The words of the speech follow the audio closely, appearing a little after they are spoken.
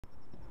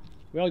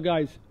Well,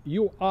 guys,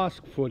 you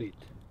asked for it.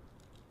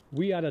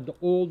 We are at the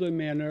Alder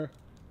Manor,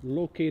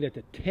 located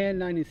at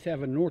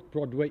 1097 North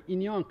Broadway in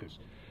Yonkers,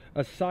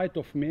 a site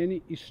of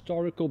many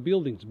historical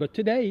buildings. But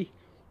today,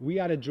 we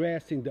are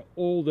addressing the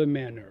Alder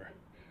Manor.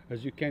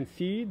 As you can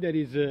see, there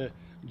is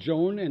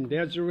Joan and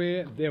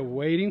Desiree. They're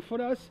waiting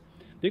for us.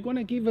 They're going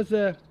to give us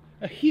a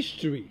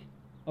history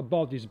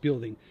about this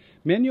building.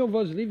 Many of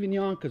us live in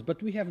Yonkers,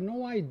 but we have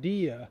no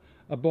idea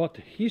about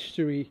the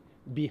history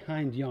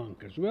behind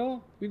Yonkers.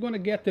 Well, we're going to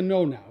get to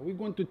know now. We're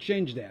going to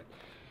change that.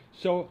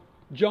 So,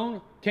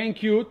 Joan,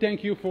 thank you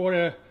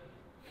for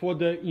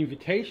the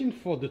invitation,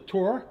 for the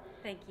tour.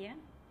 Thank you.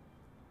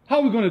 How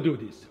are we going to do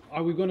this?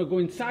 Are we going to go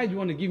inside? You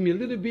want to give me a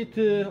little bit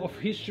of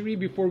history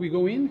before we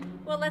go in?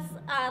 Well, let's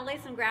lay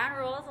some ground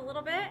rules a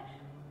little bit.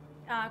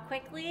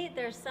 Quickly,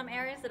 there's some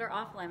areas that are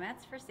off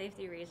limits for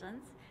safety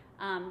reasons.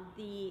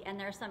 And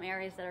there are some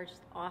areas that are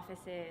just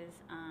offices,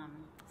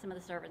 some of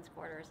the servants'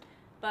 quarters.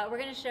 But we're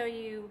going to show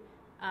you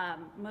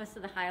most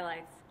of the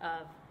highlights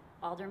of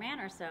Alder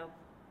Manor. So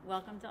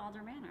welcome to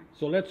Alder Manor.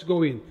 So let's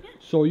go in. Yeah.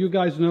 So you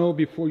guys know,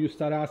 before you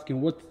start asking,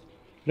 what's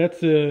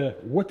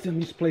in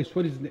this place?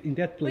 What is in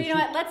that place? Well, you know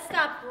what? Let's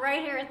stop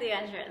right here at the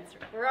entrance.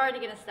 We're already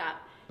going to stop.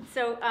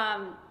 So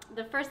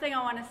the first thing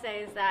I want to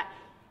say is that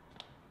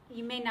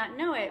you may not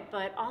know it,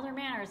 but Alder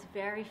Manor is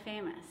very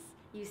famous.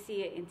 You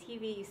see it in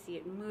TV, you see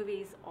it in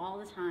movies all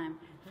the time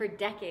for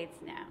decades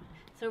now.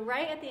 So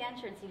right at the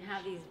entrance, you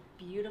have these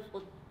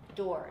beautiful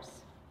doors.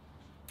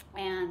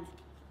 And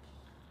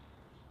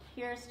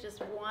here's just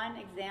one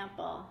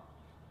example.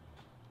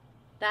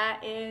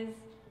 That is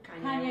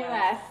Kanye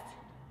West.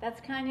 That's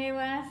Kanye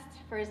West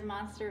for his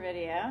Monster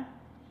video,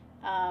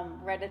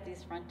 right at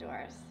these front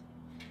doors.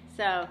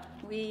 So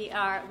we've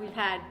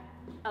had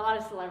a lot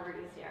of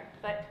celebrities here,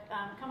 but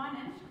come on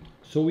in.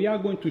 So we are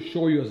going to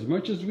show you as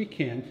much as we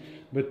can,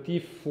 but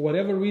if for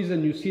whatever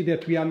reason you see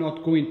that we are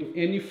not going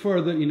any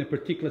further in a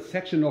particular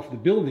section of the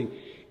building,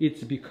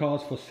 it's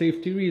because for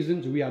safety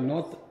reasons we are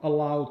not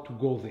allowed to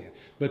go there.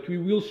 But we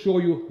will show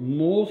you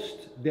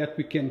most that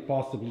we can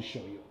possibly show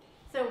you.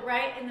 So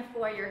right in the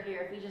foyer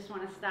here, if you just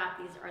want to stop,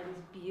 these are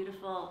these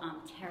beautiful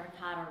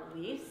terracotta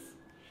reliefs.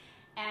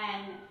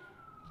 And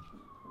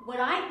what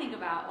I think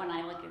about when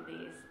I look at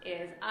these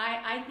is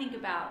I think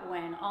about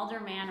when Alder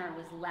Manor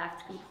was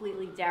left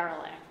completely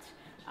derelict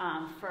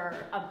for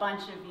a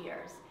bunch of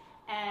years.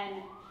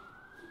 And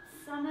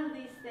some of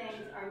these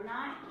things are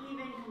not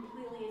even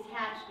completely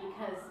attached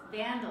because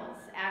vandals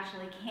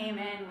actually came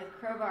in with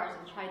crowbars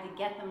and tried to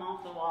get them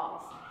off the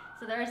walls.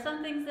 So there are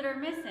some things that are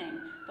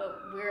missing, but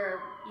we're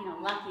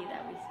lucky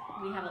that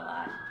we have a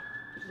lot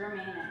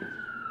remaining.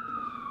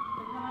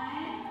 So come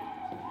on in.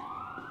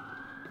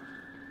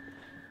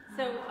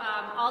 So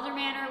Alder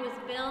Manor was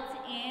built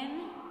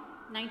in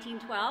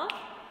 1912.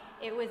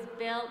 It was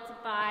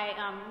built by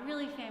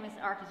really famous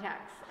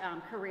architects,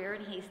 Career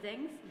and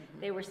Hastings.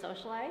 They were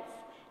socialites.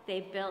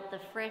 They built the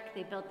Frick,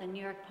 they built the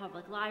New York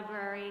Public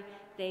Library,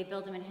 they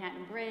built the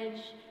Manhattan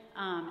Bridge,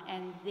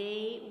 and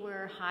they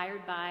were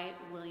hired by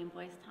William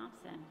Boyce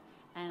Thompson.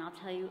 And I'll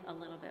tell you a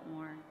little bit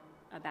more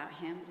about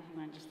him if you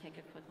want to just take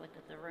a quick look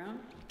at the room.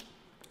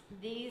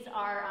 These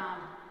are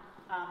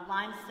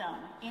limestone.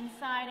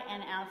 Inside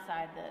and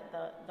outside,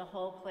 the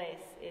whole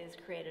place is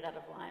created out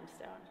of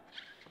limestone.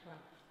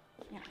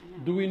 Yeah, I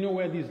know. Do we know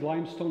where this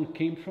limestone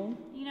came from?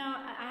 You know,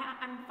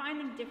 I'm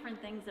finding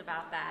different things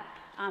about that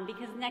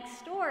because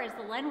next door is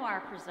the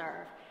Lenoir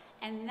Preserve,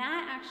 and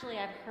that actually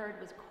I've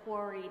heard was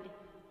quarried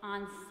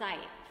on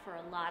site for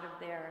a lot of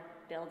their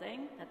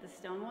building that the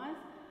stone was.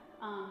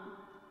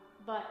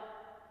 But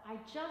I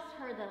just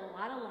heard that a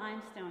lot of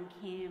limestone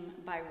came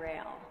by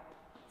rail,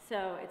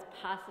 so it's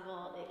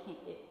possible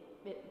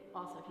it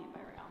also came by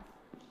rail.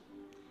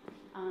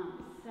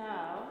 So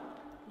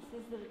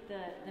this is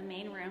the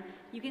main room.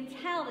 You can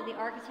tell that the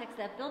architects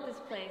that built this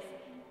place,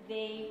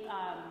 they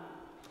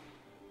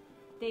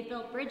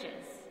built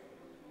bridges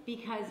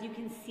because you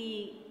can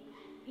see,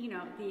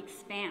 the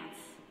expanse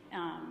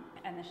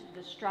and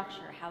the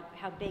structure,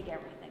 how big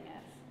everything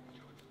is.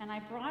 And I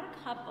brought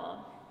a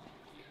couple.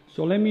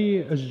 So let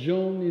me, as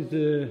Joan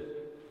is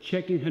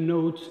checking her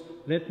notes,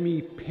 let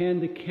me pan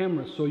the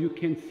camera so you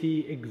can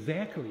see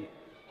exactly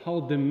how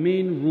the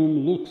main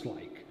room looks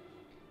like.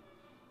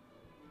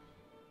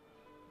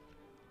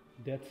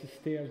 That's the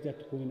stairs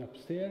that's going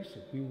upstairs.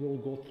 We will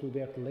go through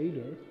that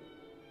later.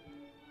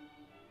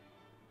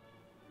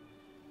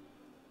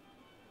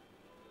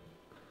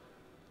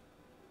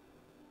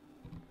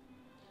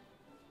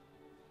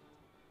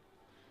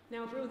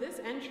 Now, Drew, this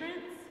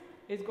entrance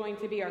is going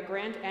to be our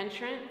grand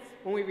entrance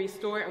when we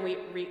restore and we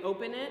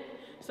reopen it.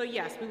 So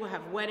yes, we will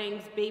have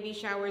weddings, baby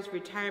showers,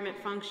 retirement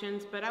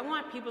functions, but I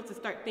want people to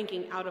start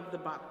thinking out of the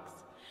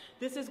box.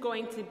 This is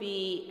going to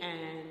be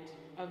an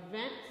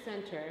event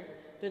center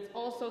that's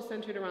also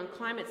centered around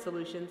climate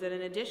solutions, and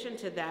in addition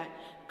to that,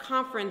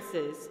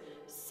 conferences,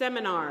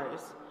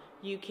 seminars.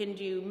 You can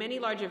do many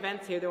large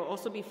events here. There will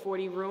also be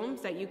 40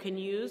 rooms that you can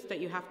use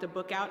that you have to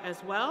book out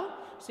as well,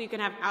 so you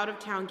can have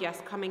out-of-town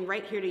guests coming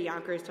right here to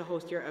Yonkers to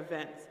host your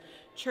events.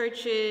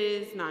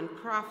 Churches,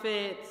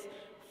 nonprofits,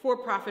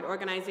 for-profit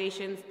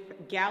organizations.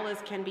 Galas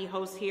can be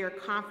hosted here,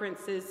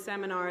 conferences,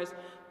 seminars,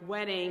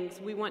 weddings.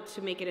 We want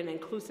to make it an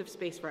inclusive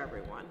space for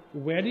everyone.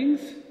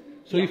 Weddings?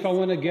 So Yes. if I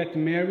want to get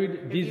married, this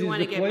is the place? If you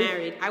want to get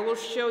married, I will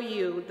show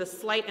you the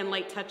slight and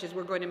light touches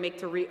we're going to make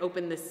to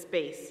reopen this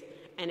space,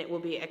 and it will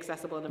be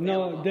accessible and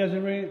available. No,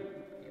 Desiree,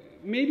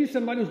 maybe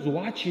somebody who's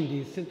watching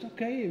this says,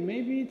 okay,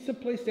 maybe it's a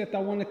place that I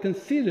want to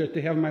consider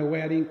to have my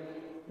wedding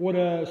or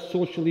a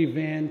social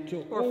event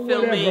Or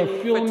whatever,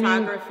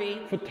 photography.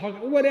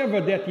 whatever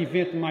that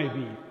event might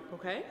be.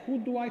 Okay. Who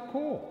do I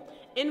call?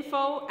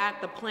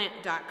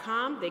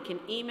 info@theplant.com. They can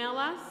email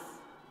us,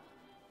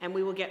 and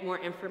we will get more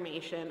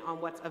information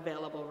on what's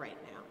available right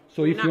now.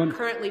 So We're if you not want-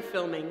 currently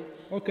filming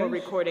Okay. or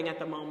recording at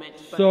the moment.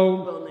 But So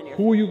we'll in the near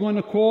who are you going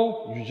to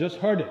call? You just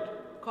heard it.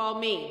 Call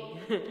me.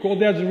 Call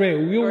Desiree.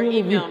 Or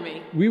email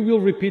me. We will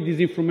repeat this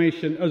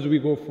information as we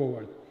go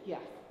forward. Yeah.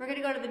 We're going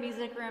to go to the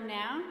music room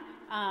now.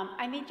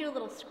 I made you a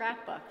little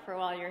scrapbook for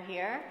while you're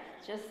here,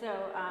 just so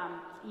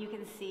you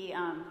can see.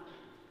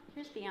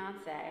 Here's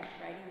Beyonce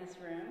right in this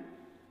room.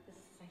 This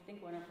is, I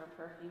think, one of her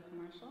perfume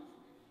commercials.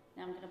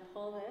 Now I'm going to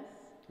pull this.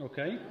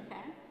 Okay.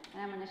 Okay.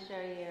 And I'm going to show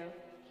you.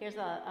 Here's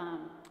a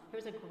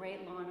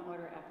great Law and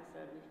Order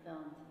episode we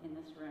filmed in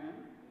this room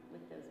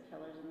with those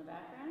pillars in the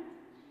background.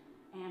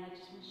 And I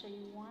just want to show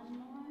you one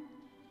more.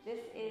 This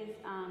is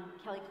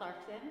Kelly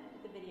Clarkson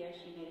with the video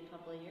she made a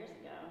couple of years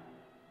ago,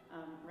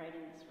 right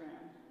in this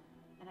room.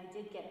 And I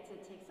did get to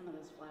take some of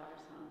those flowers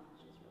home,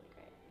 which was really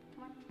great.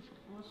 Come on.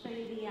 And we'll show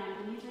you the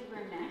music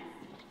room next.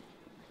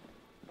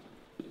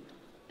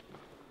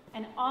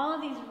 And all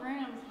of these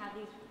rooms have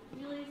these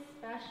really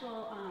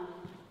special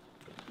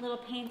little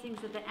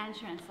paintings at the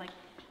entrance. Like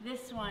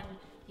this one,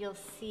 you'll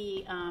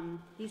see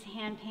these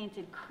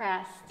hand-painted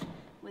crests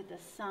with a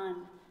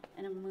sun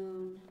and a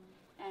moon.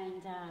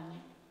 And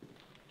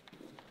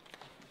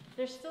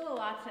there's still a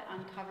lot to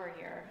uncover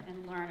here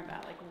and learn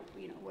about, like,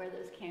 you know, where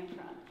those came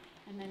from.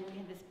 And then we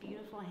have this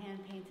beautiful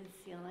hand-painted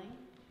ceiling.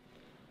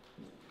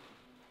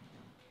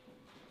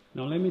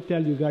 Now let me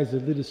tell you guys a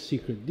little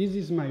secret. This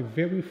is my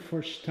very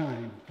first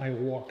time I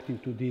walked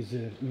into this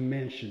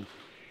mansion.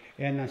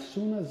 And as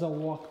soon as I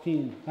walked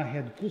in, I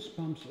had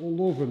goosebumps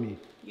all over me.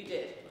 You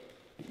did.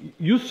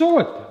 You saw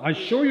it. I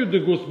show you the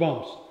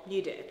goosebumps.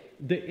 You did.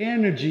 The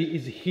energy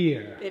is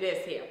here. It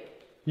is here.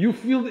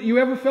 You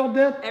ever felt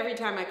that? Every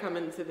time I come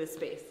into this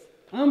space.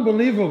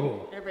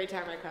 Unbelievable. Every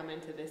time I come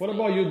into this What space.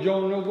 about you,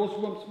 Joan? No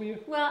goosebumps for you?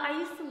 Well, I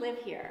used to live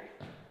here.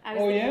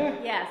 Oh, yeah?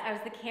 Yes, I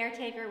was the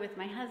caretaker with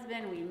my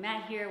husband. We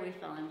met here. We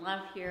fell in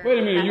love here. Wait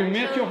a We minute, had you our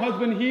met your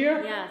husband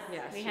here? Yes,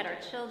 Yes, we you had our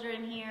did.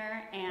 children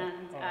here,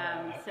 and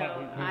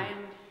so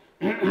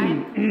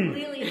I'm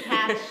completely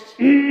attached.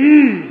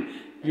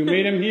 You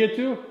made him here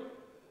too?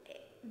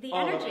 The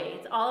energy.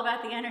 It's all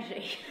about the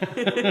energy.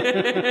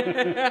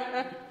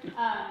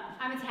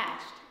 I'm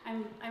attached.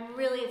 I'm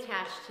really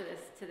attached to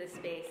this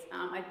space.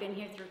 I've been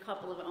here through a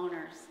couple of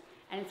owners,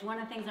 and it's one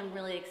of the things I'm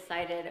really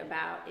excited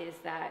about is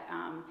that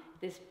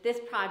this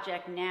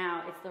project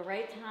now, it's the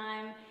right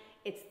time.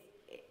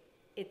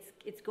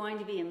 It's going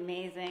to be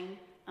amazing.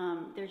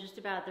 They're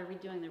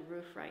redoing the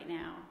roof right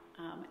now,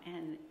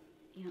 and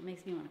you know, it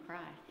makes me want to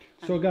cry.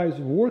 So guys,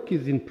 work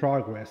is in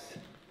progress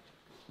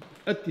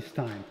at this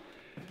time.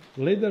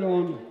 Later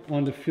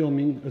on the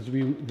filming, as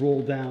we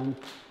roll down,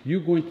 you're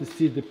going to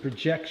see the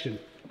projection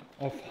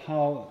of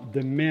how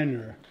the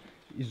manor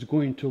is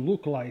going to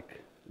look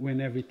like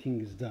when everything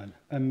is done.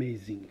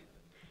 Amazing.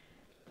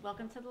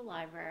 Welcome to the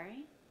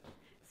library.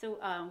 So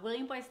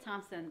William Boyce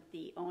Thompson,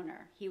 the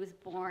owner, he was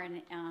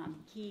born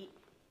he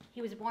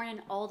was born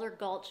in Alder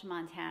Gulch,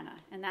 Montana,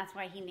 and that's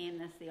why he named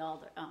this the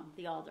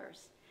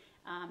Alders.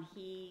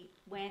 He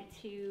went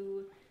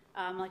to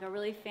like a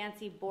really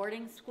fancy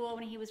boarding school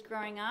when he was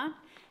growing up,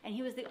 and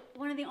he was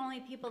one of the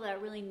only people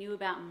that really knew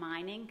about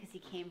mining because he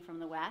came from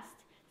the West.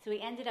 So he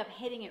ended up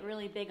hitting it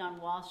really big on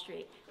Wall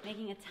Street,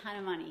 making a ton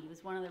of money. He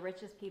was one of the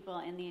richest people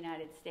in the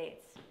United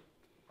States,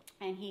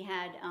 and he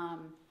had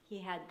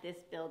this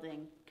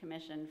building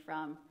commissioned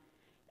from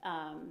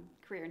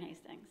Career in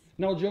Hastings.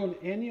 Now, Joan,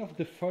 any of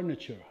the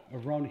furniture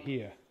around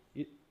here,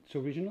 it's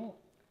original?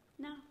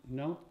 No.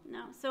 No?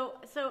 No. So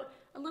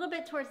a little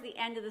bit towards the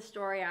end of the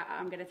story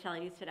I'm going to tell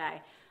you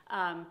today,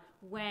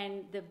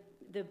 when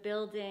the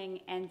building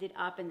ended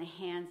up in the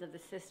hands of the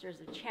Sisters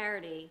of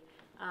Charity,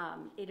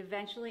 it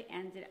eventually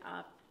ended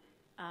up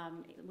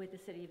with the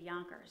city of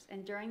Yonkers.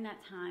 And during that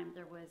time,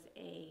 there was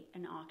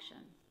an auction.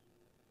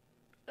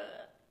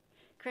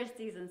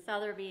 Christie's and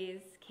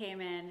Sotheby's came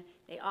in.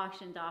 They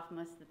auctioned off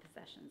most of the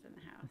possessions in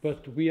the house.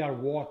 But we are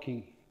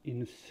walking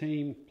in the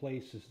same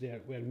places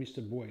there where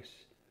Mr. Boyce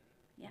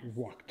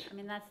walked. I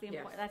mean, that's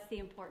the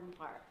important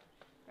part,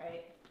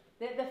 right?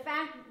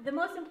 The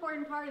most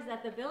important part is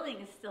that the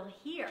building is still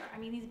here. I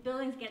mean, these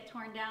buildings get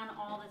torn down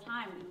all the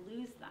time. We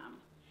lose them.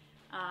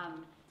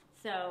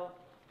 So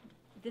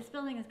this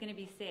building is going to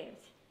be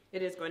saved.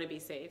 It is going to be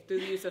saved through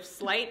the use of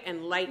slight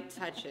and light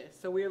touches.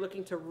 So we are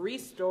looking to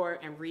restore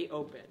and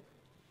reopen.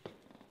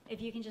 If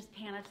you can just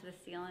pan up to the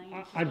ceiling.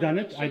 I done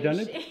it.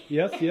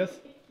 Yes.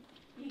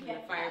 And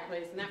the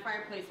fireplace, and that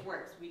fireplace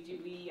works. We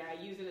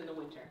use it in the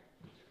winter.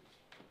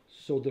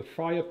 So the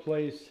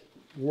fireplace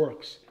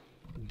works.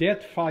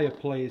 That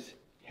fireplace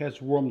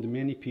has warmed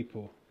many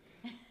people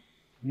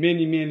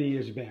many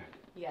years back.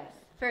 Yes.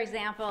 For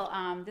example,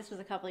 this was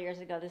a couple of years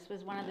ago. This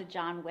was one of the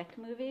John Wick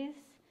movies.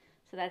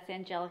 So that's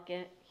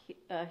Angelica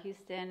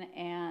Houston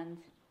and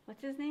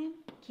what's his name?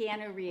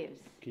 Keanu Reeves.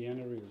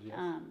 Keanu Reeves, yes.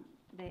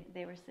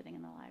 They were sitting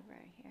in the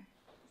library here.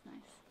 It's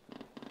nice.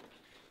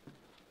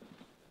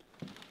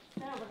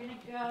 So we're going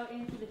to go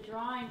into the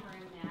drawing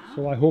room now.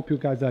 So I hope you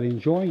guys are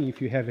enjoying.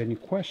 If you have any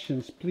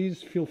questions,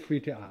 please feel free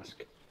to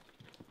ask.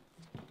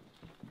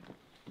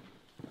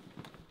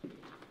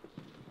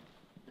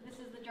 So this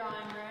is the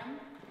drawing room.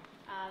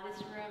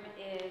 This room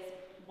is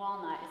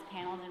walnut, is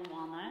paneled in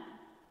walnut.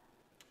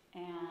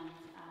 And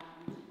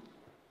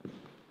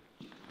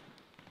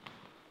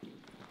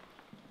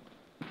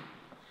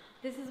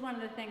this is one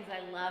of the things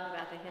I love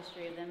about the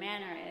history of the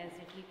manor is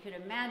if you could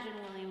imagine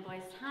William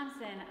Boyce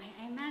Thompson,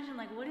 I imagine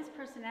like what his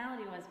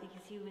personality was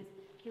because he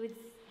would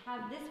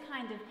have this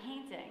kind of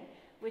painting,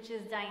 which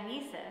is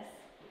Dionysus.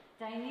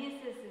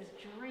 Dionysus is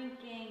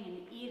drinking and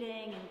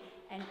eating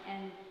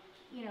and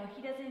you know,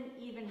 he doesn't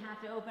even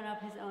have to open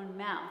up his own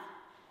mouth.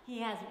 He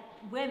has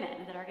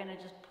women that are going to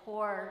just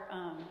pour,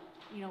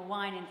 you know,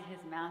 wine into his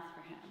mouth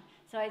for him.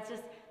 So it's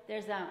just,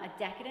 there's a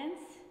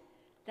decadence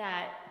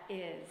that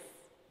is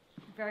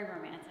very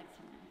romantic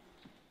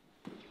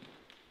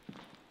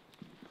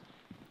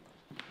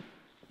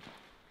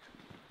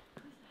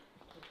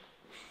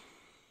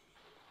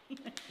to me.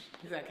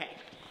 It's okay.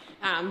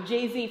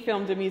 Jay-Z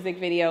filmed a music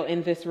video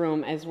in this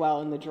room as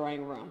well in the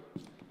drawing room.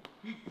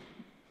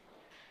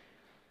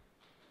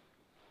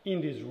 In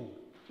this room.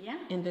 Yeah?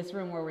 In this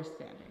room where we're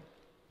standing.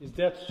 Is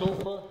that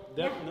sofa?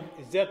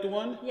 Is that the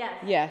one? Yes.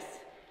 Yes.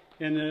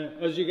 And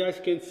as you guys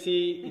can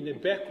see in the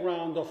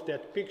background of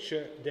that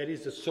picture, there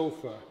is a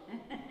sofa,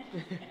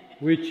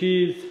 which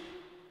is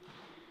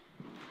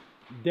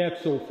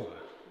that sofa.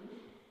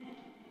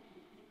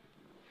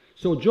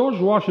 So George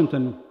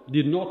Washington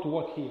did not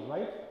walk here,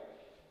 right?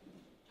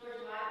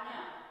 George Watt, no.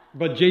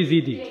 But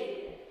Jay-Z did.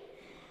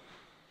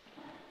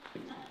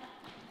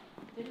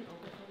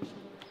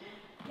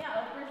 Yeah,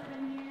 Oprah's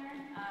been here.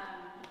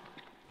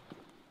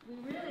 We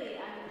really,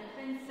 I mean, there's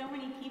been so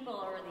many people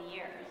over the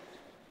years.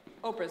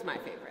 Oprah's my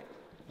favorite.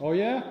 Oh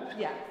yeah?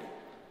 Yes.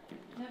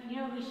 You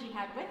know who she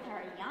had with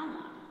her?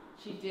 Ayanna.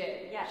 She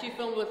did. Yeah. She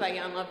filmed with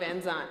Ayanna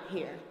Van Zandt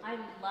here. I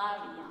love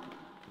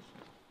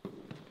Ayanna.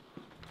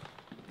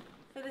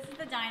 So this is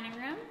the dining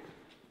room.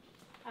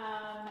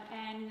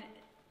 And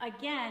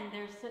again,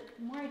 there's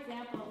more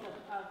examples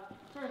of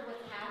sort of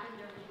what's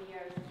happened over the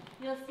years.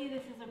 You'll see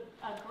this is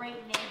a great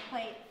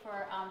nameplate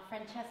for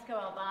Francesco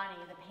Albani,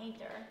 the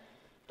painter,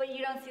 but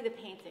you don't see the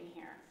painting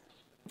here.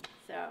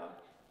 So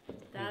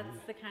that's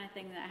the kind of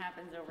thing that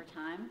happens over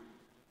time.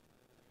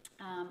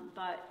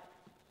 But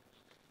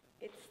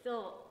it's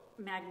still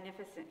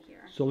magnificent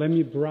here. So let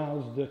me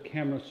browse the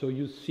camera so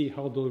you see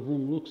how the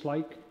room looks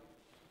like.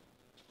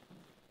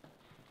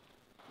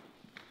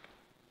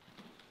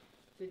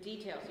 The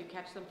details, you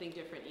catch something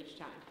different each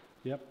time.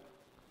 Yep.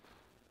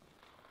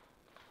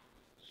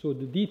 So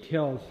the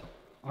details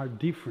are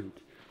different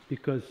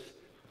because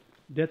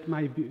that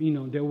might be, you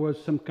know, there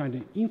was some kind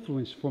of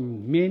influence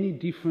from many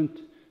different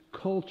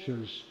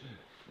cultures,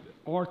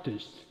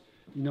 artists,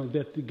 you know,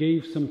 that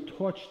gave some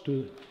touch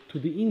to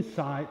the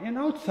inside and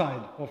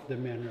outside of the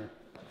manor.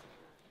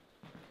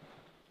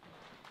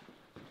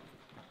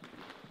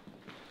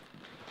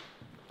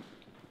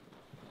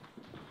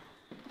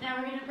 Now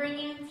we're going to bring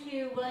you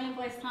into William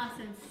Boyce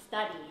Thompson's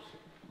study.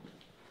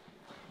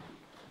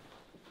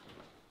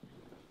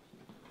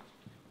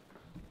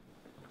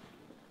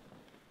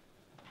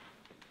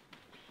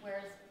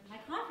 Where's my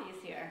coffee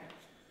is here.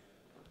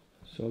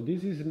 So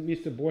this is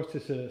Mr.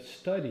 Boyce's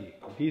study.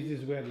 This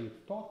is where he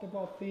thought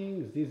about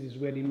things. This is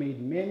where he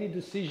made many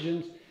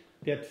decisions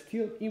that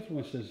still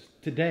influences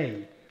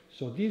today.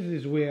 So this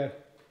is where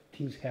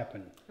things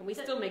happen. And we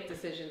still make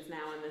decisions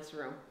now in this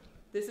room.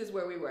 This is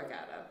where we work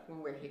out of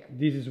when we're here.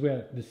 This is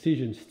where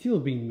decisions still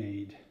being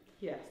made.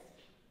 Yes.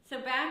 So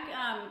back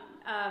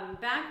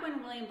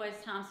when William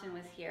Boyce Thompson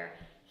was here,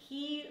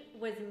 he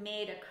was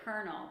made a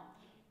colonel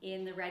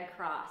in the Red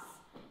Cross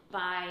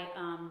by,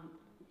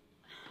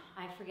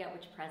 I forget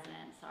which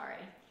president, sorry.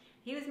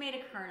 He was made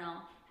a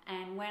colonel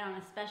and went on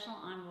a special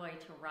envoy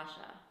to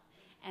Russia.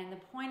 And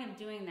the point of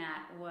doing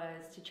that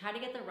was to try to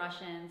get the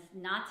Russians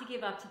not to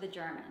give up to the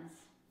Germans,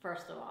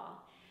 first of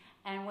all.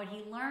 And what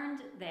he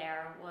learned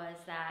there was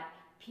that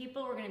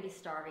people were going to be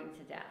starving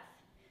to death.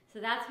 So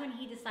that's when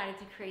he decided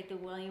to create the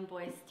William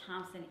Boyce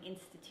Thompson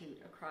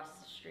Institute across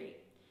the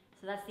street.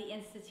 So that's the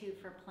Institute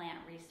for Plant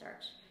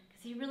Research.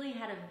 Because he really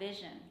had a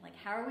vision, like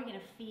how are we going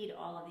to feed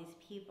all of these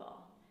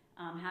people?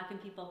 How can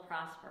people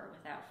prosper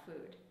without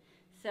food?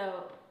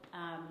 So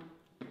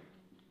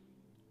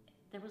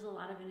there was a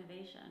lot of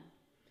innovation.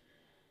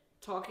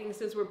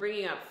 Since we're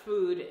bringing up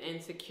food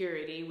and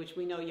security, which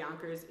we know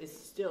Yonkers is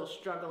still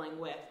struggling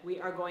with,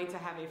 we are going to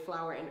have a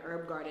flower and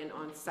herb garden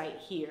on site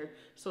here.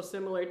 So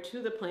similar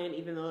to the plan,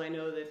 even though I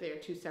know that they're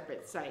two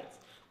separate sites,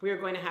 we are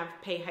going to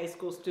pay high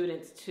school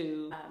students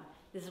to...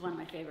 This is one of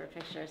my favorite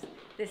pictures.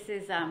 This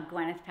is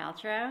Gwyneth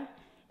Paltrow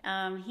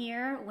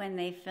here when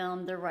they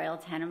filmed the Royal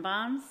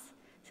Tenenbaums.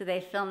 So they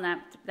filmed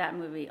that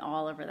movie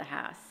all over the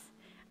house.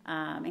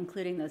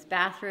 Including those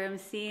bathroom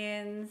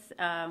scenes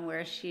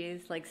where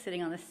she's like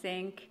sitting on the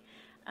sink.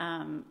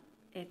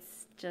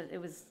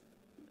 It was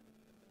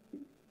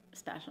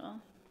special.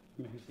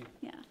 Amazing.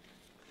 Yeah.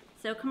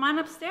 So come on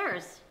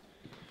upstairs.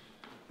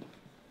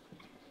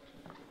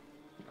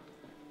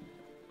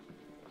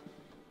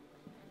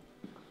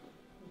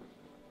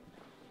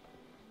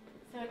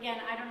 So again,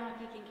 I don't know if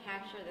you can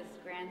capture this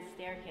grand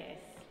staircase.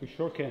 We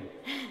sure can.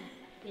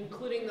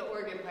 Including the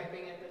organ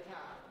piping at the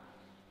top.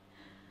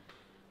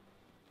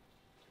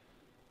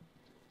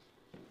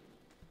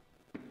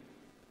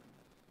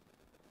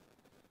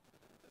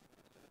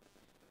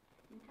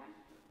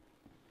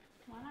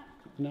 Come on up.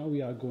 Now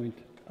we are going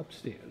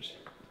upstairs.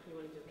 You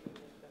want to do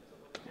camera steps on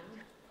the way down?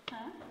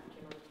 Huh?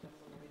 Camera steps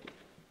on the way down.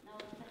 No,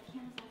 the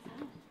camera's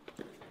outside.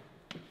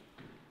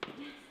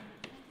 Yes.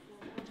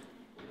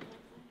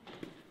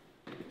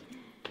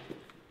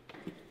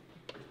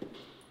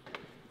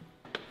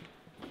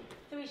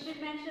 So we should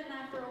mention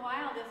that for a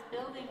while this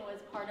building was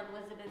part of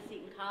Elizabeth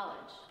Seton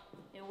College.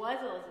 It was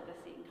Elizabeth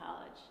Seton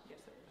College. Yes,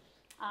 it is.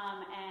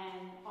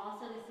 And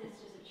also this is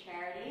just a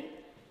charity.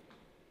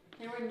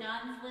 There were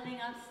nuns living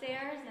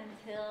upstairs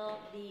until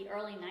the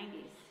early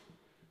 90s.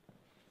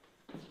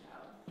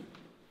 So,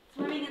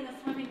 swimming in the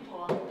swimming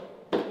pool.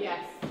 Yes.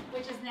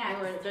 Which is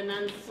next. The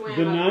nuns swam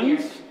The up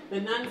nuns? here.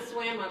 The nuns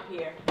swam up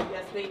here.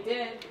 Yes, they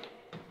did.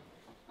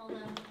 Hold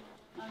on.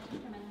 Oh,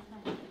 just come in this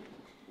way.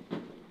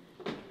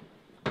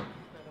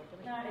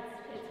 No,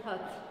 it's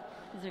hooked.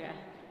 It's okay.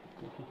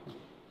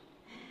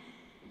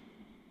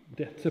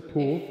 That's a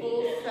pool. A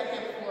full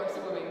second floor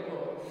swimming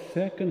pool.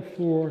 Second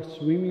floor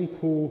swimming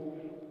pool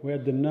where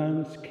the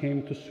nuns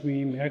came to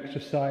swim,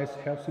 exercise,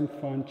 have some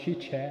fun,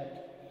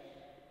 chit-chat.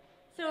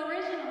 So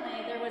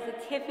originally there was a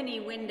Tiffany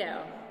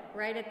window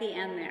right at the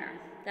end there.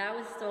 That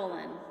was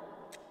stolen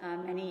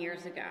many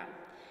years ago.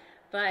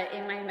 But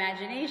in my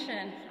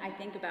imagination, I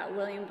think about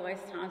William Boyce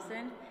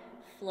Thompson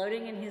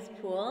floating in his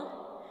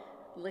pool,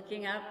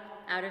 looking up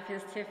out of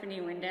his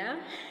Tiffany window.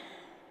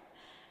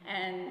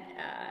 And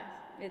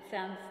it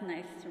sounds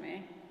nice to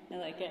me. I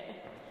like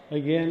it.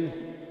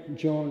 Again,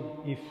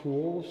 John, if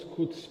fools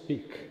could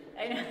speak.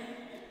 I know.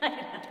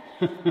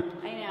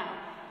 I know.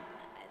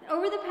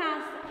 Over the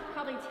past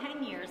probably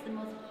 10 years, the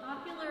most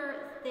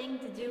popular thing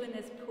to do in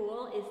this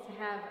pool is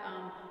to have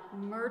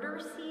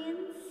murder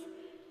scenes,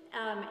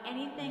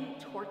 anything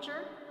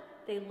torture.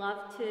 They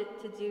love to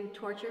do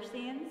torture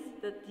scenes,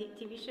 the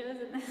TV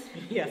shows in this.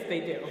 Yes, they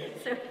do.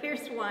 So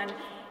here's one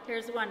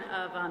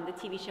of the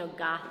TV show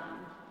Gotham.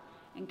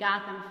 And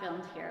Gotham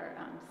filmed here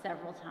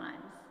several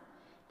times.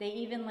 They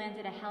even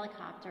landed a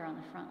helicopter on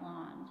the front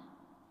lawn.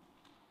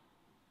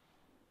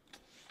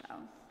 So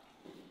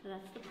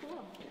that's the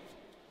pool.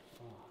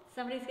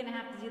 Somebody's going to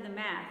have to do the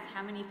math.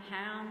 How many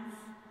pounds,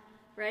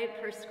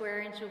 right, per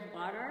square inch of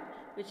water,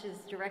 which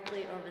is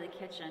directly over the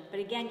kitchen. But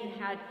again, you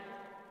had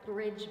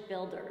bridge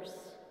builders.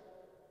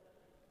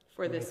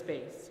 For this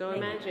space. So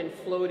imagine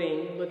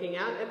floating, looking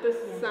out at the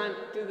sun,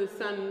 through the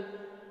sun.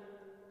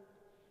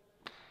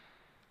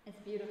 It's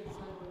beautiful.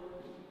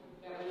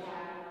 That we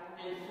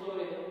have, and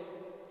floating.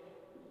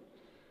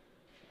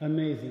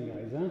 Amazing,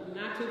 guys, huh?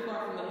 Not too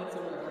far from the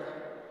Hudson River.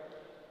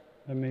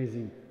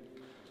 Amazing.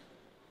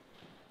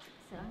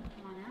 So,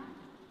 come on out.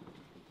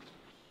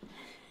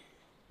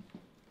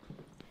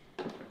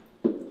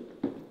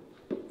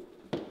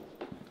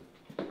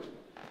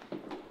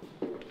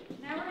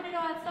 Now we're going to go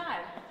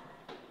outside.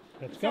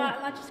 Let's So go.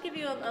 I'll just give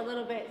you a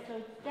little bit.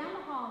 So down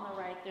the hall on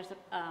the right, there's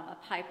a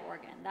pipe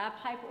organ. That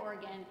pipe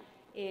organ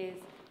is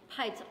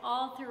piped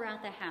all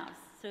throughout the house.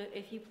 So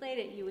if you played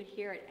it, you would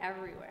hear it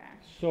everywhere.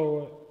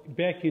 So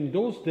back in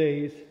those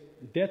days,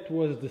 that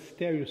was the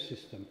stereo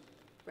system.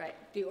 Right.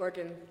 The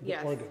organ,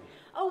 yes. Organ.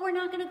 Oh, we're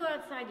not going to go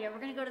outside yet.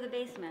 We're going to go to the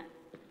basement.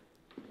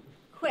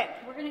 Quick.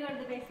 We're going to go to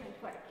the basement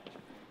quick.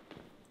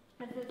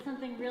 Because it's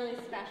something really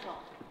special.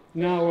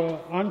 Now,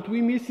 aren't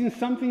we missing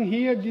something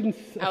here? Didn't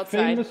a Outside.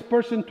 famous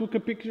person took a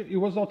picture? It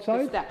was The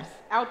outside? steps,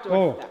 outdoor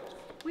Oh. steps.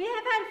 We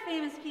have had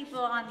famous people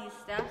on these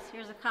steps.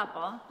 Here's a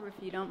couple, if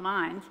you don't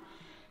mind.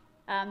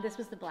 This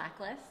was the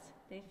Blacklist.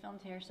 They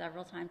filmed here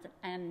several times.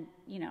 And,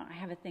 you know, I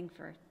have a thing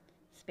for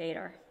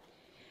Spader.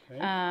 Okay.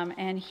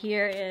 And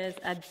here is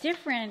a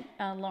different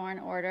Law and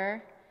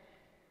Order.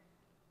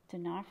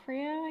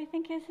 D'Onofrio, I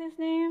think is his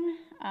name.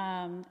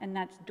 And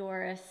that's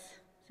Doris.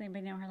 Does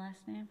anybody know her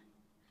last name?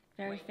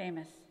 Very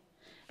famous.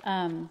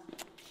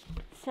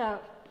 So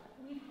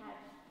we've had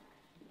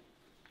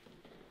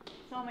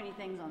so many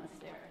things on the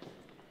stairs.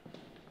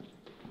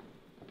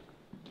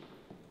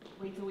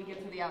 Wait till we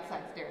get to the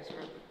outside stairs,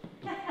 group.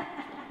 I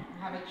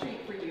have a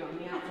treat for you on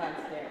the outside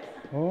stairs.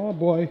 Oh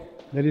boy,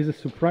 that is a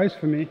surprise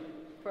for me.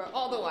 For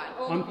all the what?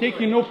 I'm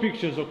taking no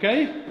pictures,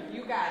 okay?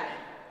 You got it.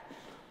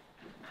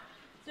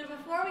 So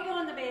before we go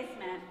in the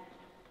basement,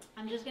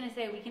 I'm just going to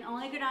say we can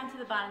only go down to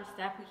the bottom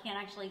step. We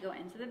can't actually go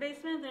into the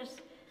basement. There's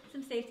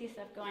some safety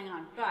stuff going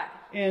on, but...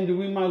 And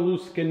we might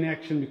lose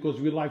connection because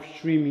we're live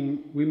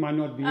streaming. We might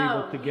not be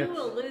able to get... you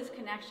will lose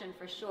connection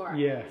for sure.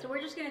 Yeah. So we're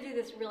just going to do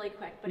this really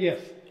quick, but yes.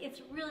 it's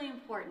really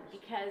important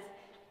because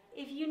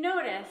if you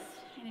notice,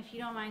 and if you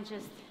don't mind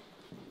just,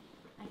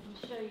 I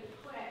can show you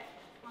quick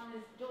on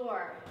this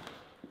door.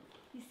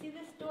 You see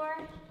this door?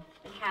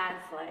 It has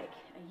like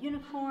a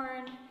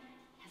unicorn,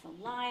 has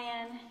a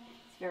lion,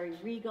 it's very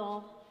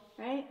regal,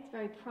 right? It's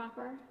very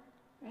proper,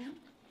 right?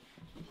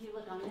 If you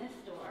look on this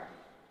door,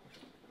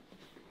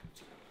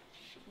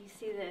 you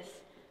see this,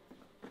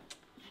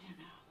 I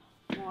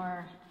don't know,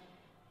 more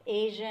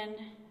Asian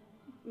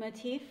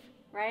motif,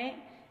 right?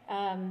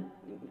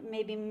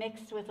 Maybe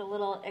mixed with a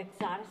little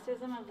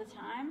exoticism of the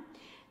time.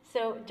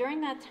 So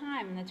during that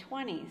time in the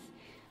 20s,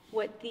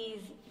 what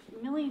these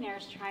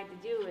millionaires tried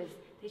to do is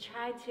they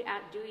tried to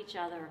outdo each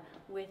other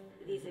with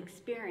these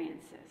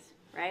experiences,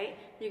 right?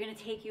 They're going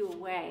to take you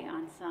away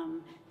on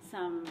some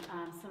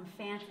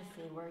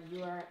fantasy where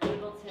you are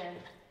able to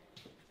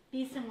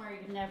be somewhere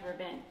you've never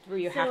been. Where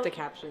you have to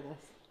capture this.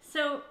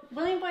 So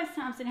William Boyce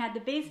Thompson had the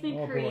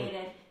basement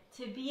created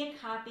to be a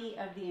copy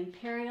of the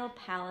Imperial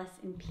Palace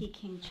in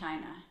Peking,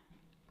 China.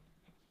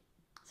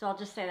 So I'll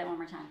just say that one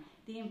more time.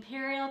 The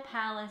Imperial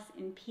Palace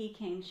in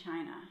Peking,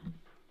 China.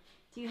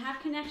 Do you have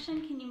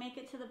connection? Can you make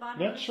it to the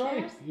bottom of the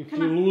stairs? That's right. If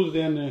you lose,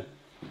 then...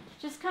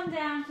 Just come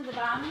down to the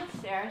bottom of the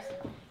stairs.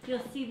 You'll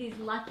see these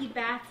lucky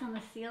bats on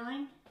the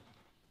ceiling.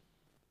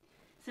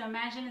 So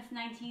imagine it's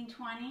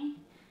 1920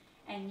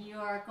 and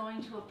you're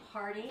going to a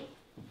party.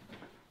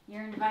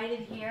 You're invited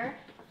here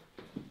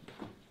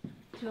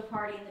to a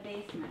party in the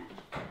basement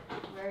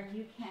where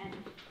you can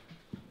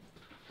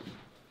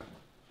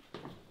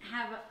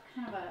have a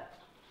kind of a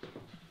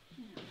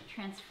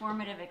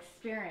transformative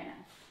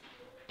experience.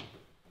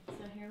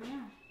 So here we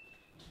are.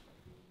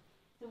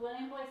 So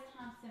William Boyce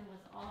Thompson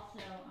was also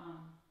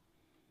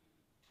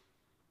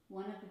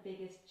one of the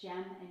biggest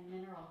gem and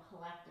mineral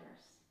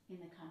collectors in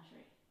the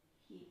country.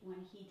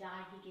 When he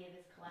died, he gave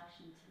his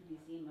collection to the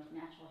Museum of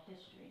Natural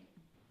History.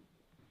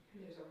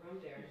 There's a room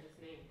there in his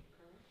name,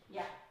 correct?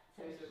 Yeah,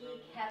 so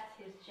he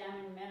kept his gem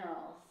and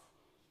minerals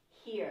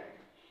here.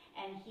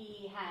 And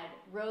he had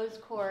rose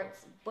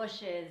quartz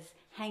bushes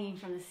hanging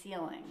from the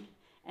ceiling.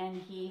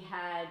 And he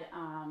had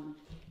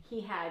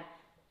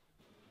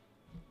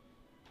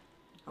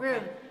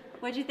Ruth,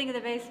 what'd you think of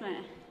the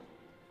basement?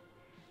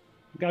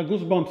 Got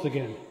goosebumps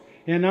again.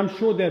 And I'm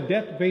sure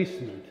that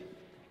basement,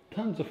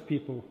 tons of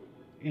people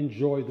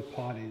enjoy the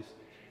parties.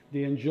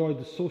 They enjoy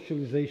the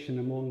socialization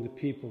among the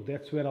people.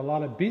 That's where a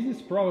lot of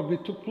business probably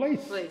took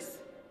place.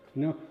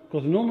 You know,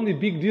 because normally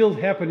big deals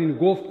happen in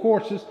golf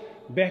courses.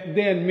 Back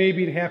then,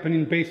 maybe it happened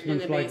in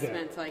basements like that. In the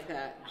basements like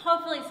that.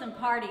 Hopefully some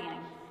partying.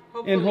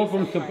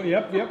 Hopefully some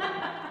yep.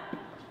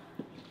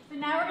 So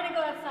now we're going to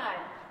go outside.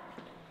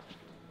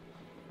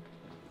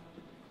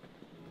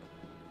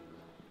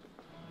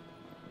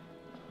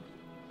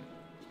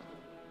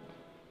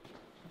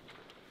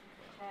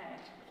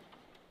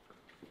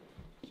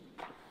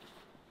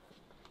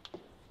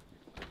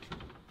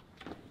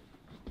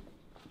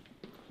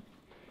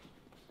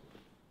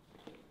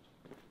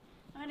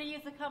 I'm going to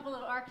use a couple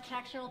of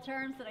architectural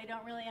terms that I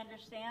don't really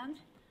understand.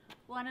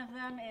 One of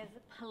them is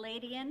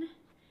Palladian.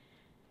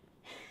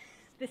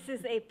 This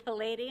is a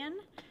Palladian.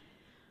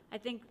 I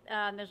think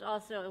there's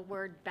also a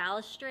word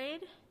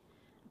balustrade,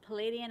 a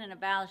Palladian and a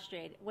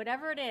balustrade.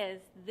 Whatever it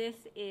is, this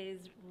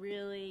is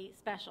really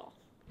special.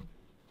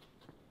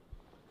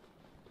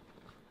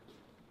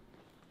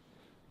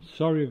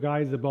 Sorry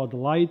guys about the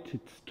light.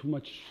 It's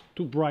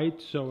too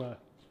bright, so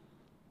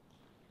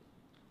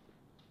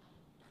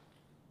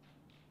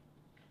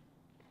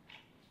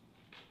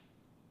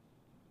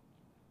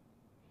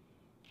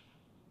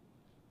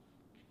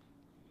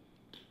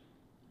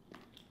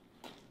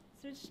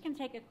So we're just going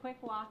to take a quick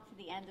walk to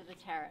the end of the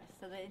terrace.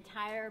 So the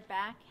entire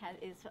back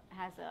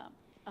has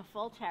a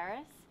full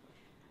terrace.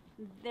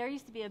 There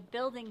used to be a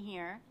building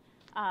here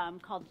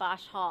called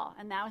Bosch Hall,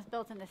 and that was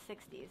built in the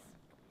 60s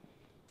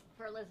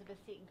for Elizabeth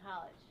Seton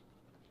College.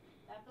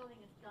 That building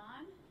is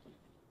gone,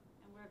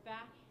 and we're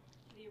back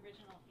to the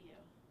original view.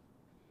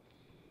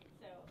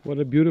 So what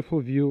a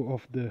beautiful view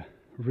of the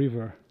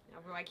river.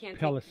 I can't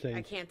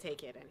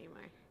take it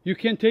anymore. You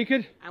can't take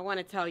it? I want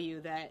to tell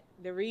you that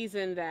the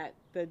reason that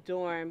the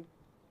dorm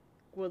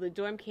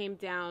came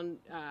down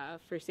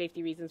for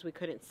safety reasons, we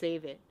couldn't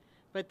save it.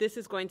 But this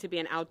is going to be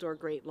an outdoor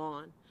great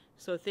lawn.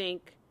 So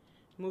think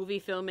movie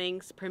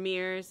filmings,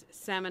 premieres,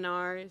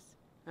 seminars.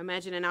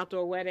 Imagine an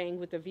outdoor wedding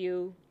with a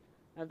view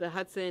of the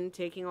Hudson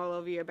taking all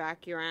over your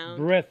background.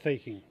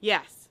 Breathtaking.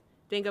 Yes.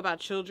 Think about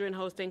children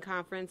hosting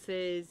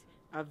conferences,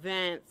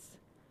 events.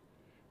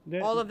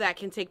 All of that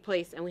can take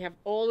place, and we have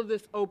all of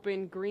this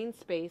open green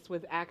space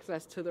with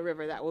access to the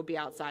river that will be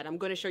outside. I'm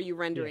going to show you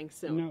renderings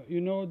soon. Now,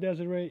 you know,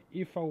 Desiree,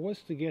 if I was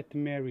to get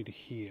married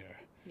here,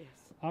 yes,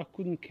 I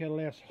couldn't care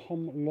less how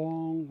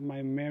long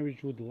my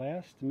marriage would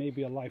last,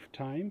 maybe a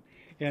lifetime.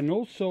 And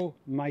also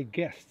my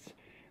guests,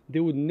 they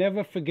would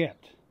never forget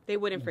They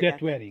wouldn't forget that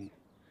this. wedding.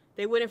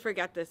 They wouldn't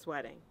forget this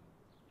wedding.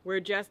 We're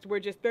just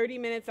 30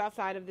 minutes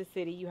outside of the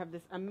city. You have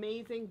this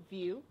amazing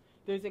view.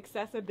 There's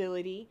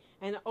accessibility,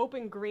 and the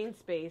open green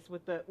space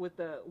with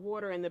the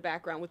water in the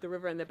background, with the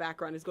river in the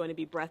background, is going to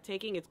be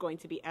breathtaking. It's going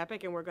to be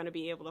epic, and we're going to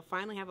be able to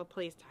finally have a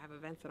place to have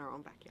events in our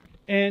own backyard.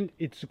 And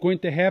it's going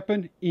to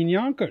happen in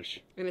Yonkers.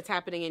 And it's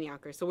happening in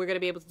Yonkers, so we're going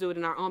to be able to do it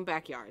in our own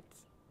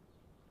backyards.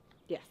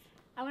 Yes.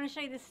 I want to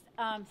show you this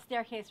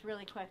staircase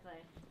really quickly.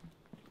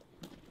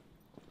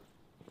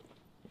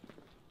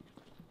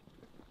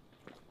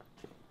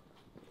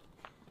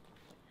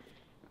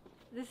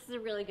 This is a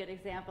really good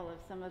example of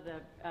some of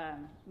the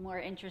more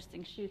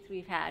interesting shoots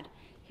we've had.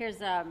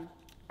 Here's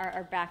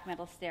our back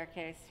metal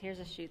staircase. Here's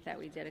a shoot that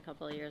we did a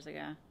couple of years ago.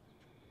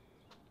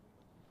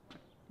 I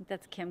think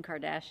that's Kim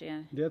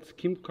Kardashian. That's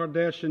Kim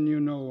Kardashian,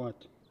 you know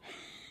what.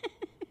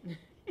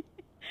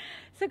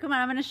 So come on,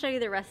 I'm going to show you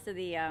the rest of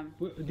the...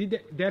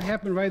 Did that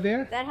happen right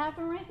there? that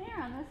happened right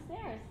there on those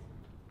stairs.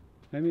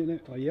 I mean,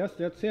 yes,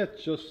 that's it.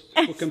 Just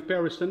for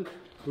comparison,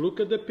 look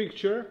at the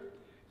picture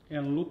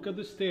and look at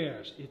the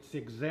stairs. It's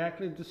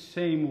exactly the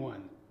same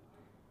one.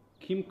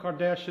 Kim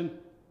Kardashian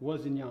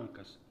was in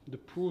Yonkers. The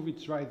proof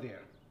it's right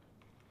there.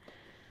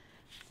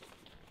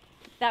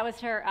 That was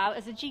her, it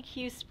was a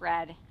GQ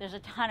spread. There's a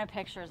ton of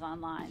pictures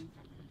online.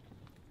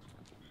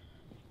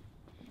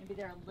 Maybe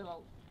they're a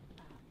little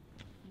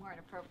more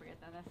inappropriate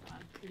than this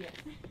one. Yes,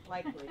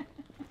 likely.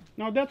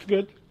 No, that's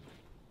good.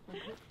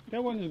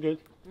 That one is good.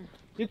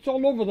 It's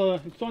all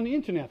over it's on the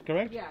internet,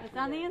 correct? Yeah. It's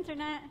on the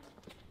internet.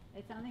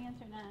 It's on the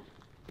internet.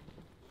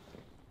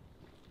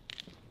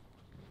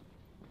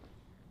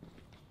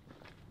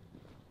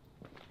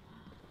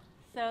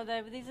 So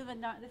this is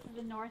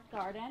the North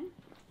Garden.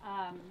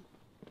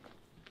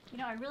 You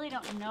know, I really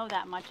don't know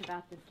that much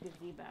about this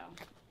gazebo,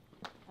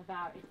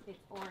 about its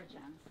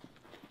origins.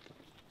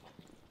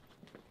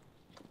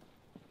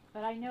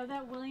 But I know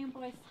that William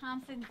Boyce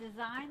Thompson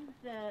designed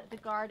the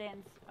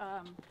gardens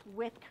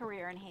with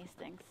career in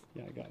Hastings.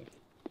 Yeah, I got it.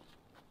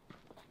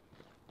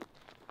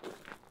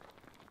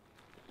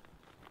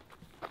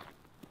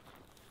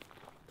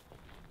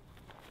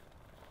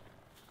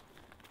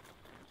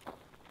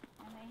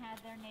 And they had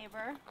their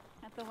neighbor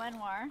at the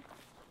Lenoir.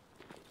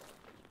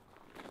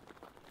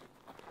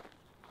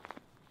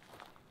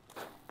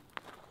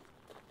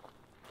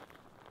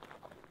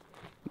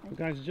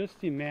 Guys,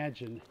 just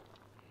imagine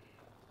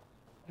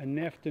an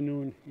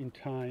afternoon in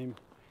time,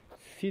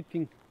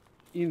 sitting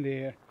in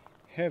there,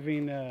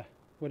 having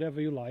whatever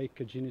you like,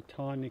 a gin and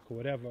tonic or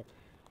whatever,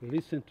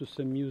 listen to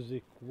some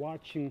music,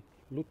 watching,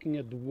 looking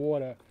at the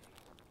water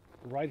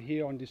right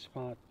here on this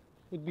spot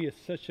would be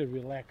such a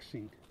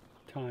relaxing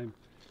time.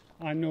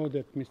 I know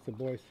that Mr.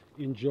 Boyce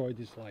enjoyed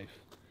his life.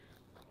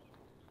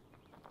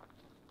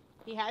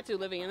 He had to,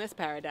 living in this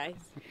paradise.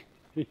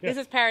 Yeah. This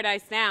is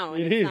paradise now,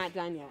 and It it's is. not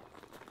done yet.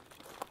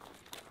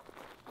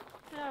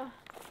 So,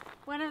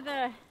 one of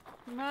the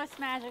most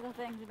magical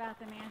things about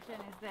the mansion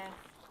is this.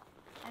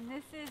 And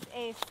this is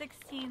a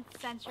 16th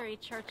century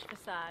church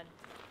facade.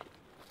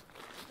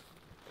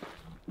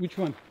 Which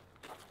one?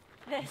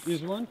 This.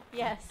 This one?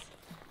 Yes.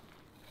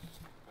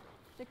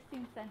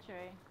 16th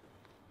century.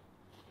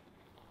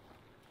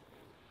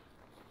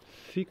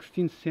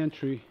 16th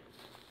century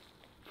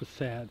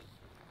facade.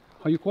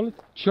 How you call it?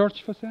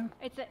 Church facade?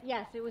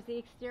 Yes, it was the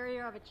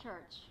exterior of a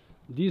church.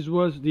 This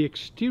was the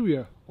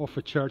exterior of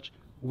a church.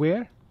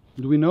 Where?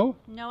 Do we know?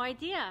 No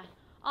idea.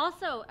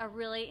 Also, a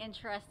really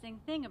interesting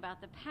thing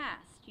about the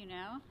past, you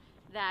know,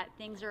 that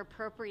things are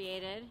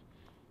appropriated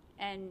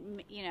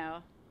and, you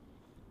know,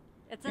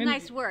 it's a And-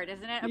 nice word,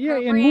 isn't it? Yeah,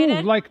 and Appropriated?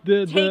 moved like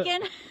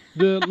Taken?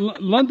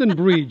 London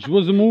Bridge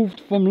was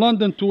moved from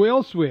London to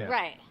elsewhere.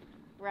 Right,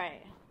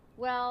 right.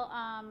 Well,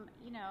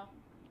 you know,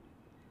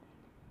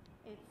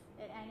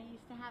 and it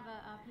used to have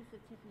a piece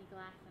of Tiffany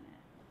glass in it.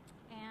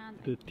 And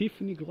The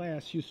Tiffany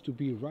glass used to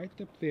be right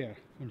up there.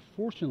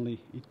 Unfortunately,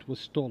 it was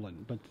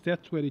stolen, but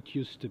that's where it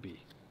used to be.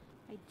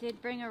 I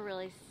did bring a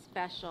really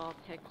special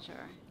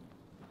picture.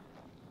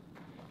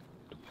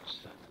 The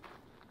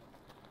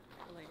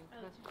lighting.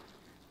 I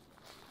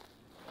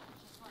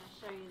just want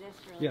to show you this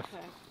really Yes.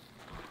 quick.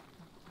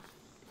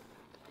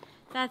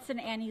 That's an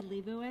Annie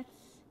Leibovitz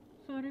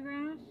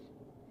photograph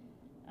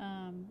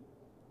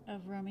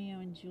of Romeo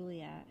and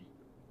Juliet.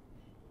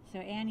 So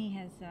Annie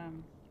has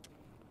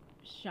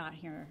shot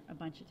here a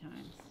bunch of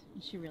times,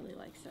 and she really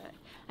likes it.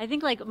 I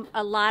think like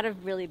a lot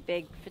of really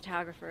big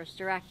photographers,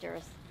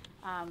 directors,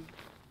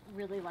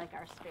 really like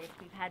our space.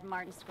 We've had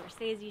Martin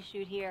Scorsese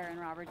shoot here, and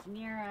Robert De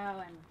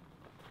Niro, and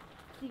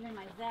Stephen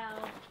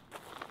Meisel.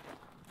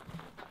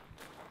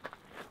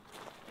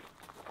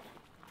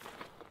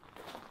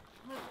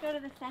 Let's go to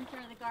the center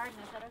of the garden.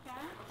 Is that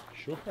okay?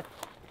 Sure.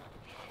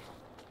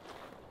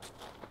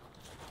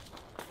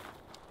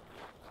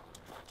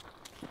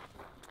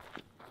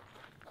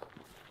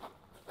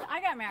 I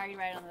got married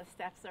right on the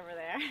steps over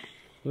there.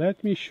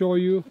 Let me show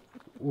you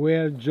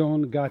where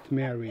John got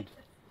married.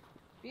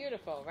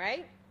 Beautiful,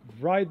 right?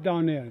 Right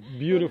down there.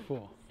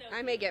 Beautiful.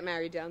 I may get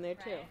married down there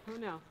too. Right. Who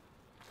knows?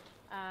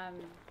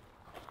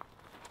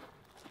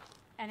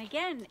 And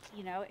again,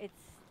 you know,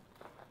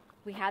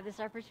 we had this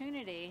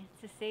opportunity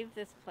to save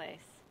this place.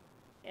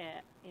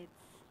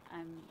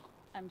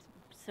 I'm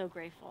so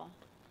grateful.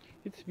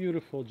 It's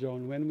beautiful,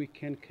 Joan, when we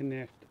can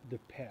connect the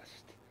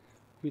past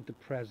with the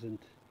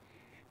present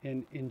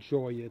and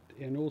enjoy it,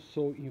 and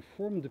also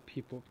inform the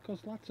people, because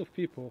lots of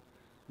people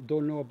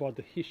don't know about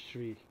the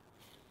history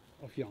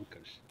of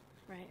Yonkers.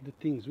 Right. The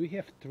things, we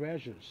have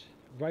treasures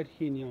right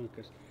here in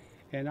Yonkers.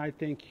 And I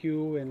thank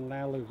you and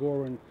Lala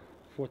Goran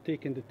for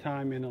taking the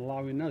time and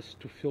allowing us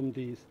to film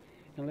these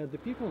and let the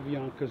people of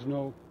Yonkers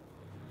know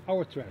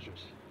our treasures.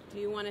 Do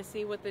you want to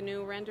see what the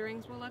new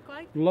renderings will look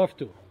like? Love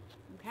to.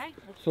 Okay.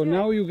 Let's So do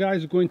now it. you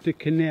guys are going to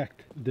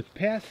connect the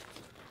past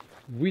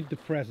with the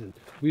present.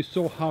 We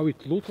saw how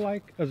it looked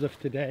like as of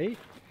today,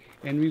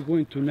 and we're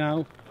going to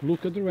now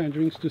look at the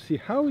renderings to see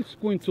how it's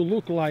going to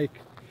look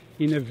like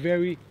in a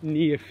very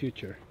near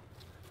future.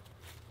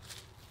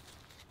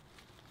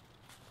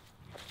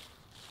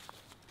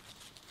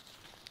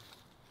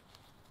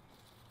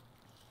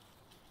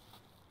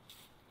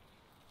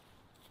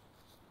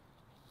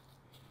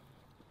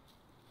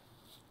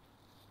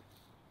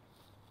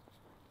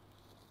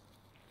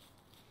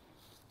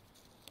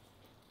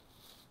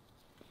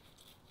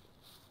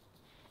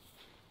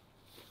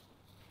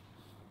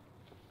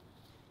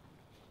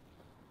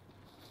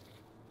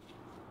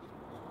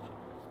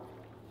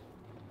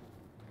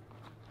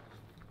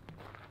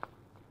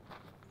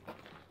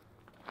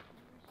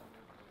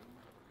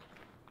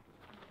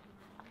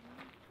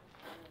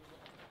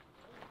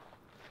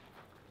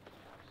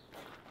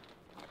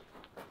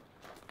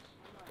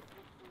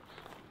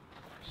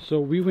 So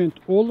we went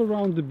all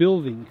around the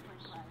building,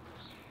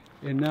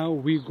 and now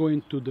we're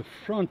going to the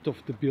front of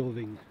the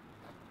building.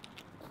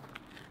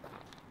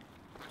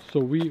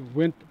 So we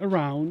went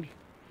around.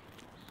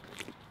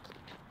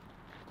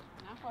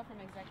 Not far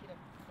from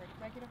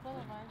Executive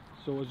Boulevard.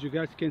 So as you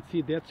guys can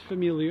see, that's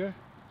familiar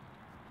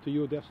to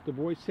you. That's the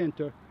Boyce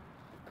Center.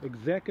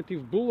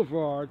 Executive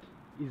Boulevard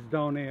is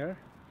down there.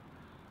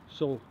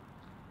 So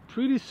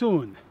pretty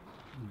soon,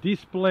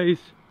 this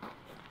place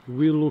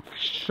will look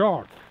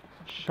sharp.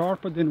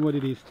 Sharper than what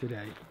it is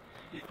today,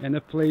 and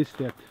a place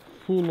that's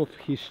full of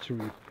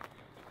history.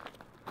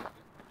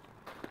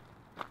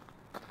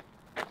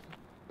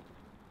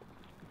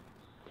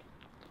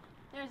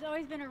 There's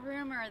always been a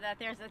rumor that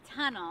there's a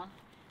tunnel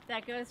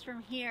that goes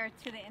from here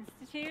to the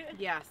Institute.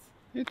 Yes.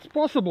 It's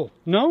possible.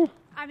 No?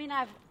 I mean,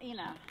 you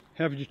know,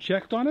 Have you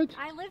checked on it?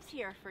 I lived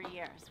here for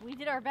years. We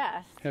did our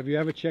best. Have you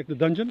ever checked the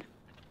dungeon?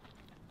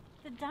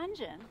 The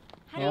dungeon?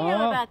 How do you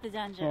know about the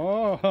dungeon?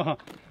 Oh,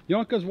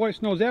 Yonkers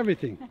Voice knows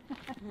everything.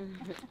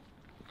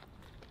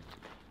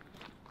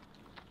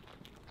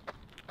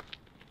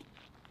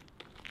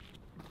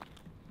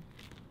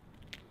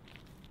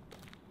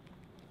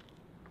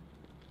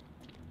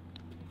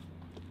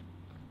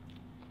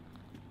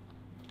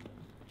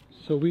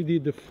 So we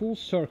did the full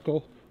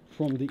circle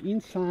from the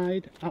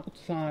inside,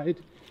 outside.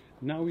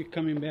 Now we're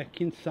coming back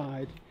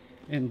inside,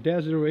 and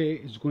Desiree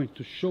is going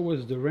to show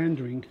us the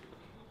rendering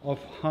of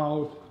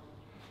how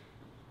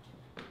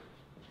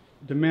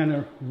the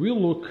manor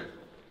will look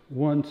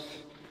once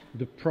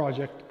the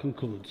project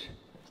concludes.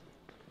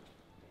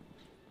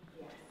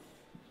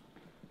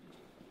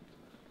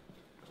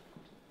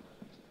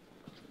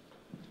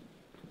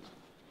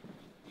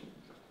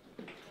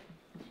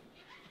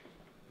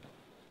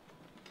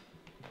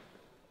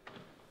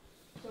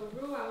 So,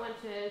 Rue, I want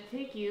to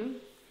take you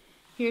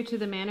here to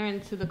the manor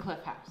and to the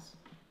Cliff House.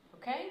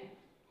 Okay?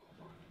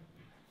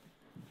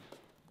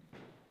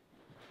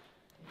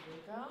 Here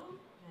we go.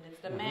 And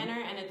it's the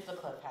manor and it's the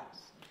Cliff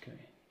House. Okay.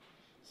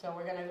 So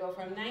we're going to go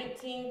from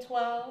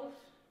 1912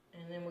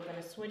 and then we're going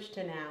to switch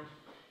to now.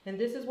 And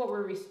this is what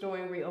we're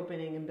restoring,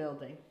 reopening, and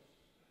building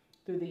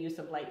through the use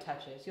of light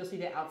touches. You'll see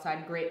the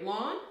outside great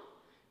lawn.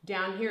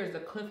 Down here is the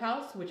Cliff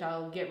House, which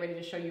I'll get ready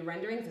to show you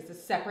renderings. It's a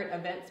separate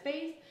event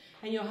space.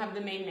 And you'll have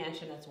the main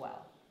mansion as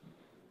well.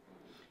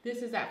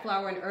 This is that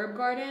flower and herb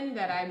garden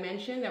that I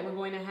mentioned that we're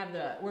going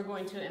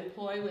to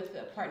employ with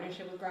a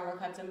partnership with Groundwork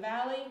Hudson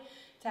Valley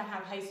to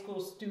have high school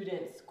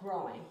students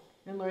growing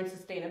and learn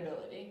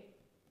sustainability.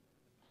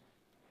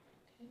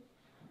 Okay.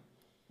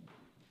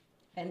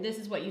 And this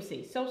is what you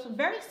see. So it's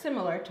very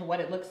similar to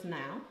what it looks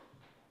now,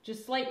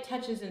 just slight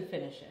touches and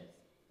finishes.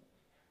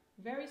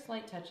 Very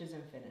slight touches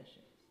and finishes.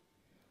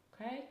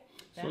 Okay?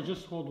 So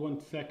just hold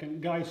 1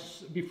 second.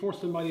 Guys, before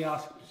somebody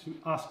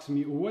asks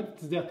me,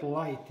 what's that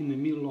light in the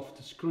middle of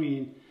the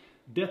screen?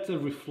 That's a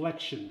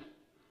reflection,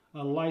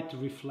 a light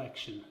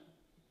reflection.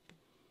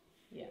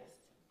 Yes.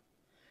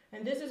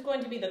 And this is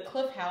going to be the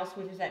Cliff House,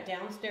 which is at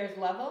downstairs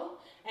level,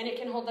 and it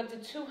can hold up to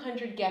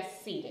 200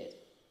 guests seated.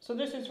 So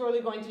this is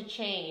really going to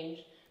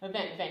change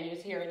event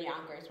venues here in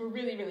Yonkers. We're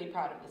really, really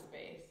proud of the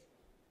space.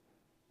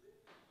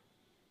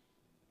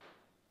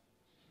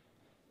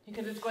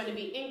 Because it's going to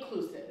be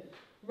inclusive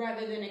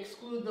rather than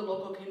exclude the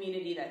local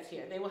community that's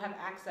here. They will have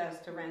access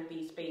to rent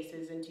these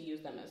spaces and to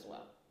use them as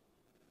well.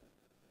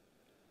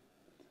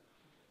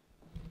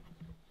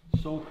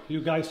 So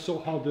you guys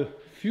saw how the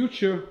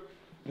future,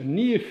 the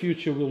near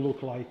future will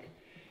look like.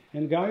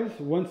 And guys,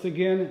 once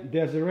again,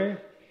 Desiree,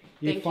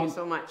 Thank you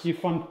so much.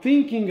 If I'm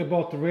thinking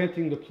about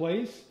renting the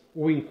place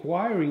or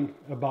inquiring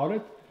about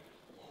it,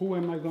 who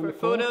am I going to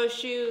call? For photo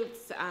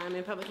shoots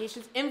and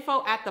publications,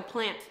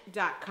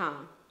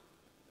 info@theplant.com.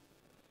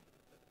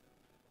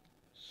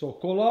 So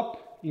call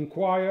up,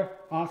 inquire,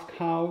 ask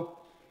how.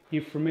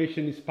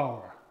 Information is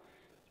power.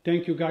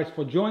 Thank you guys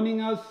for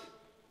joining us.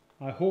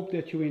 I hope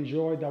that you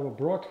enjoyed our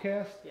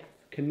broadcast, Yes.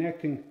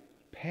 connecting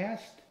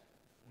past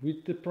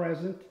with the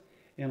present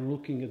and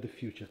looking at the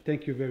future.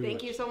 Thank you very much.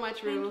 Thank you so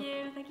much, Rue.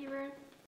 Thank you, Ruth.